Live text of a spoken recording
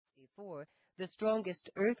1934, the strongest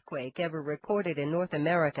earthquake ever recorded in North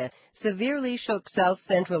America severely shook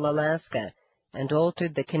south-central Alaska and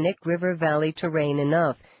altered the Knik River Valley terrain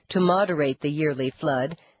enough to moderate the yearly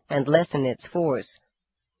flood and lessen its force.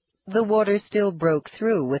 The water still broke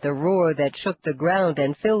through with a roar that shook the ground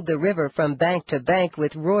and filled the river from bank to bank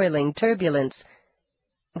with roiling turbulence,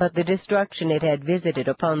 but the destruction it had visited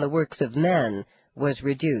upon the works of man was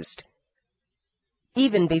reduced.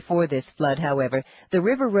 Even before this flood, however, the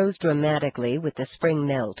river rose dramatically with the spring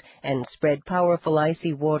melt and spread powerful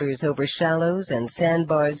icy waters over shallows and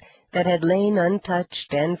sandbars that had lain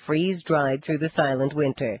untouched and freeze-dried through the silent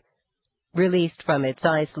winter. Released from its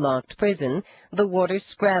ice-locked prison, the water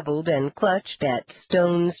scrabbled and clutched at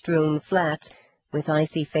stone-strewn flats with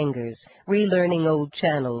icy fingers, relearning old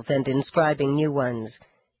channels and inscribing new ones.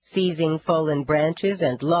 Seizing fallen branches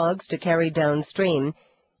and logs to carry downstream,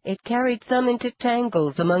 it carried some into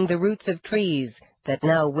tangles among the roots of trees that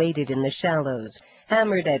now waded in the shallows,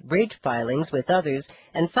 hammered at bridge pilings with others,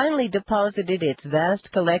 and finally deposited its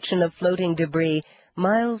vast collection of floating debris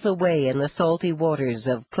miles away in the salty waters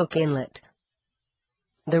of Cook Inlet.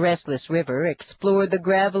 The restless river explored the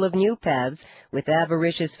gravel of new paths with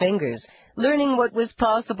avaricious fingers, learning what was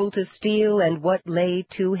possible to steal and what lay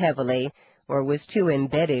too heavily, or was too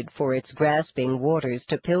embedded for its grasping waters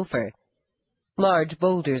to pilfer. Large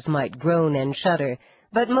boulders might groan and shudder,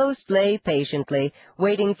 but most lay patiently,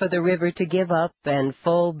 waiting for the river to give up and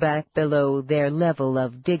fall back below their level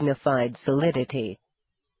of dignified solidity.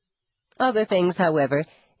 Other things, however,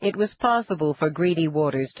 it was possible for greedy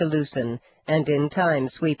waters to loosen, and in time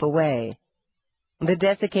sweep away. The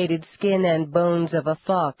desiccated skin and bones of a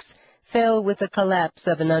fox fell with the collapse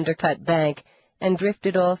of an undercut bank, and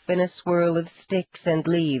drifted off in a swirl of sticks and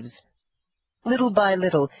leaves. Little by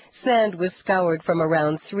little, sand was scoured from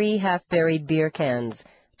around 3 half-buried beer cans,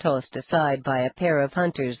 tossed aside by a pair of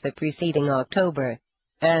hunters the preceding October,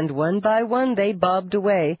 and one by one they bobbed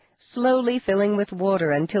away, slowly filling with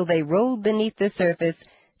water until they rolled beneath the surface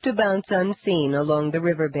to bounce unseen along the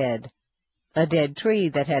riverbed. A dead tree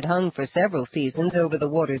that had hung for several seasons over the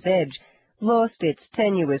water's edge lost its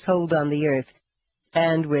tenuous hold on the earth,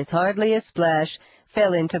 and with hardly a splash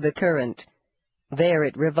fell into the current. There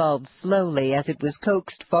it revolved slowly as it was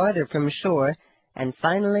coaxed farther from shore, and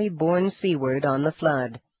finally borne seaward on the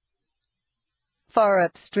flood. Far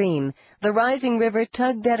upstream, the rising river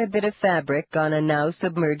tugged at a bit of fabric on a now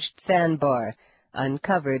submerged sandbar,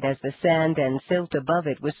 uncovered as the sand and silt above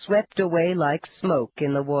it was swept away like smoke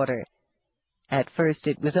in the water. At first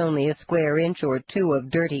it was only a square inch or two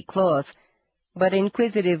of dirty cloth, but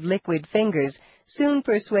inquisitive liquid fingers soon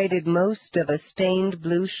persuaded most of a stained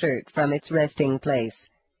blue shirt from its resting place.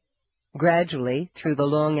 Gradually, through the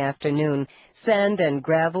long afternoon, sand and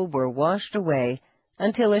gravel were washed away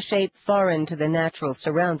until a shape foreign to the natural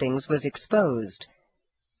surroundings was exposed.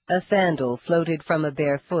 A sandal floated from a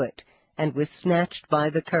bare foot and was snatched by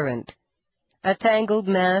the current. A tangled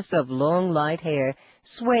mass of long light hair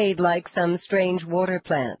swayed like some strange water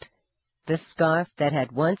plant. The scarf that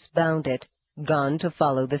had once bound it gone to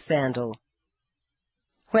follow the sandal.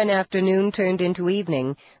 When afternoon turned into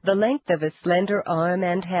evening, the length of a slender arm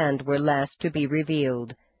and hand were last to be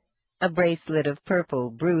revealed. A bracelet of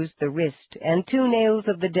purple bruised the wrist, and 2 nails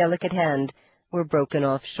of the delicate hand were broken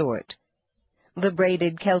off short. The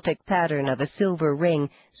braided Celtic pattern of a silver ring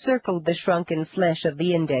circled the shrunken flesh of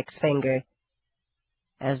the index finger.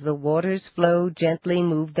 As the water's flow gently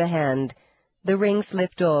moved the hand, the ring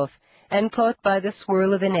slipped off, and caught by the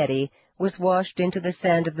swirl of an eddy, was washed into the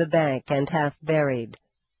sand of the bank and half buried.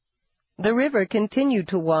 The river continued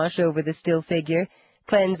to wash over the still figure,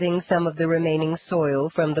 cleansing some of the remaining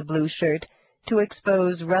soil from the blue shirt to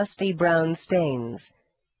expose rusty brown stains,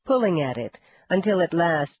 pulling at it until at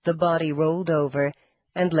last the body rolled over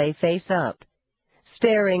and lay face up,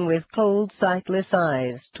 staring with cold, sightless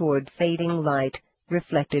eyes toward fading light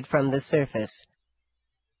reflected from the surface.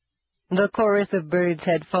 The chorus of birds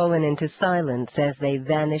had fallen into silence as they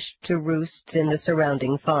vanished to roosts in the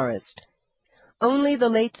surrounding forest. Only the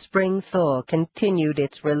late spring thaw continued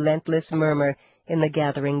its relentless murmur in the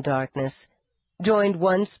gathering darkness, joined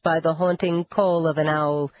once by the haunting call of an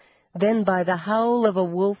owl, then by the howl of a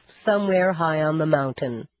wolf somewhere high on the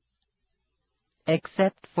mountain.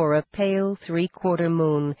 Except for a pale 3/4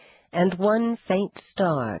 moon and one faint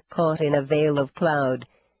star caught in a veil of cloud,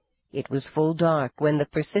 it was full dark when the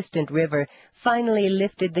persistent river finally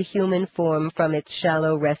lifted the human form from its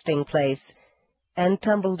shallow resting place and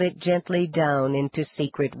tumbled it gently down into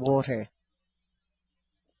secret water.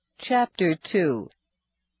 Chapter 2.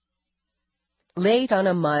 Late on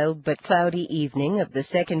a mild but cloudy evening of the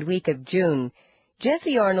second week of June,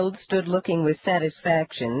 Jessie Arnold stood looking with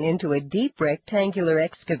satisfaction into a deep rectangular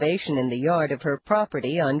excavation in the yard of her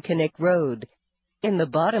property on Kinnick Road. In the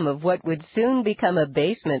bottom of what would soon become a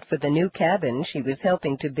basement for the new cabin she was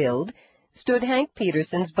helping to build stood Hank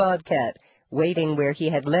Peterson's bobcat, waiting where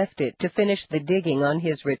he had left it to finish the digging on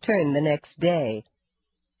his return the next day.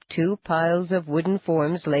 2 piles of wooden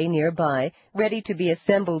forms lay nearby, ready to be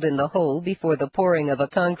assembled in the hole before the pouring of a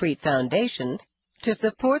concrete foundation to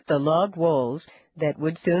support the log walls that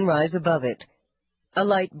would soon rise above it. A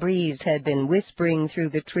light breeze had been whispering through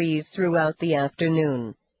the trees throughout the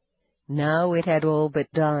afternoon. Now it had all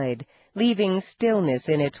but died, leaving stillness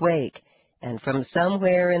in its wake, and from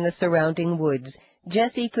somewhere in the surrounding woods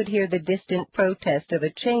Jessie could hear the distant protest of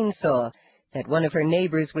a chainsaw that one of her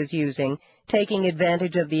neighbors was using, taking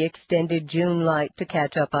advantage of the extended June light to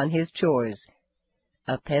catch up on his chores.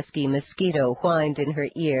 A pesky mosquito whined in her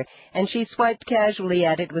ear, and she swiped casually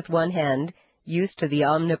at it with one hand, used to the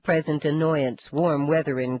omnipresent annoyance warm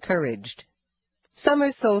weather encouraged.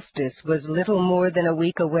 Summer solstice was little more than a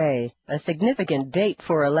week away, a significant date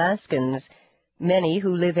for Alaskans. Many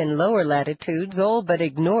who live in lower latitudes all but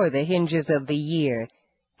ignore the hinges of the year,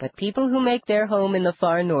 but people who make their home in the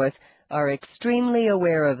far north are extremely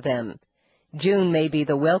aware of them. June may be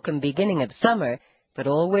the welcome beginning of summer, but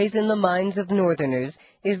always in the minds of northerners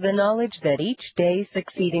is the knowledge that each day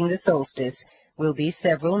succeeding the solstice will be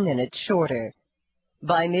several minutes shorter.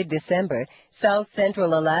 By mid-December,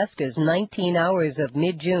 south-central Alaska's 19 hours of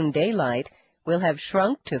mid-June daylight will have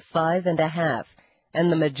shrunk to 5.5,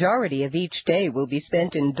 and the majority of each day will be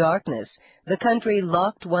spent in darkness, the country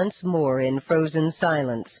locked once more in frozen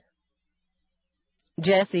silence.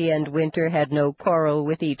 Jessie and Winter had no quarrel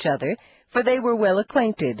with each other, for they were well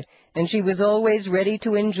acquainted, and she was always ready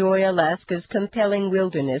to enjoy Alaska's compelling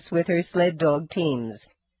wilderness with her sled dog teams.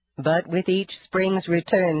 But with each spring's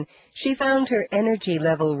return, she found her energy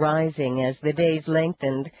level rising as the days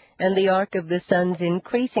lengthened, and the arc of the sun's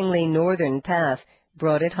increasingly northern path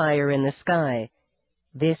brought it higher in the sky.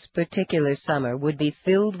 This particular summer would be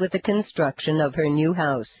filled with the construction of her new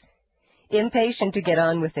house. Impatient to get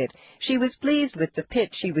on with it, she was pleased with the pit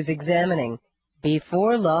she was examining.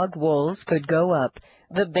 Before log walls could go up,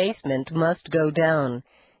 the basement must go down.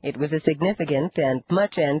 It was a significant and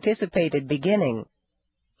much-anticipated beginning.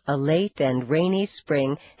 A late and rainy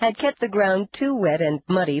spring had kept the ground too wet and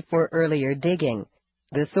muddy for earlier digging.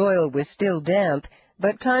 The soil was still damp,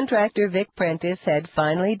 but contractor Vic Prentice had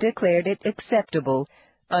finally declared it acceptable,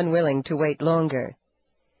 unwilling to wait longer.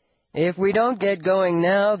 "If we don't get going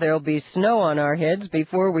now, there'll be snow on our heads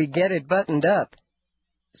before we get it buttoned up."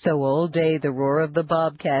 So all day the roar of the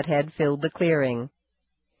bobcat had filled the clearing.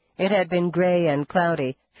 It had been gray and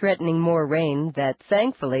cloudy, threatening more rain that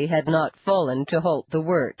thankfully had not fallen to halt the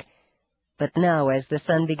work. But now, as the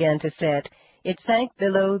sun began to set, it sank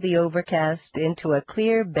below the overcast into a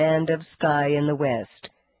clear band of sky in the west,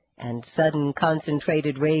 and sudden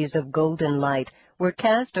concentrated rays of golden light were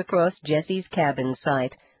cast across Jessie's cabin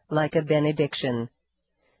site like a benediction.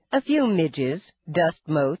 A few midges, dust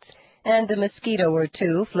motes, and a mosquito or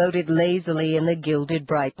two floated lazily in the gilded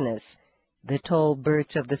brightness. The tall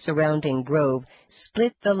birch of the surrounding grove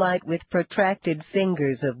split the light with protracted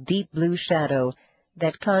fingers of deep blue shadow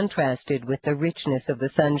that contrasted with the richness of the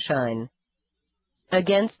sunshine.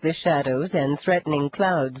 Against the shadows and threatening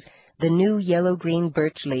clouds, the new yellow-green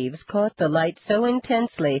birch leaves caught the light so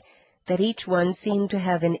intensely that each one seemed to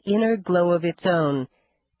have an inner glow of its own,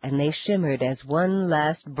 and they shimmered as one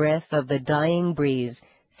last breath of the dying breeze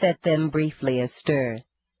set them briefly astir.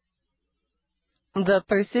 The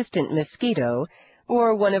persistent mosquito,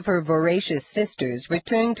 or one of her voracious sisters,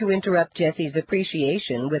 returned to interrupt Jessie's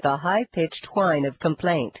appreciation with a high-pitched whine of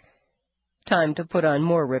complaint. Time to put on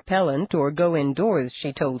more repellent or go indoors,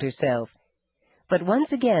 she told herself. But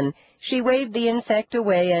once again she waved the insect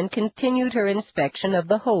away and continued her inspection of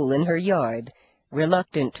the hole in her yard,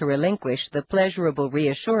 reluctant to relinquish the pleasurable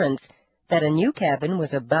reassurance that a new cabin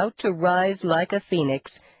was about to rise like a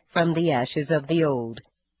phoenix from the ashes of the old.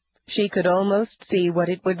 She could almost see what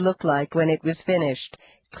it would look like when it was finished,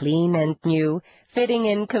 clean and new, fitting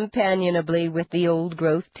in companionably with the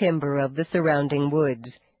old-growth timber of the surrounding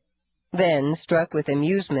woods. Then, struck with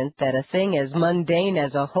amusement that a thing as mundane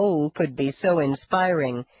as a hole could be so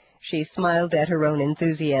inspiring, she smiled at her own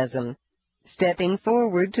enthusiasm. Stepping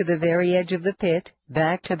forward to the very edge of the pit,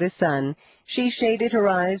 back to the sun, she shaded her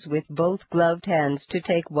eyes with both gloved hands to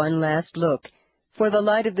take one last look, for the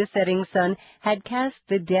light of the setting sun had cast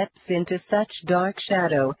the depths into such dark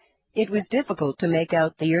shadow, it was difficult to make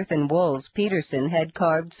out the earthen walls Peterson had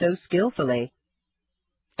carved so skillfully.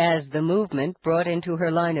 As the movement brought into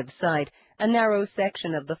her line of sight a narrow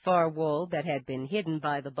section of the far wall that had been hidden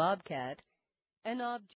by the bobcat, an object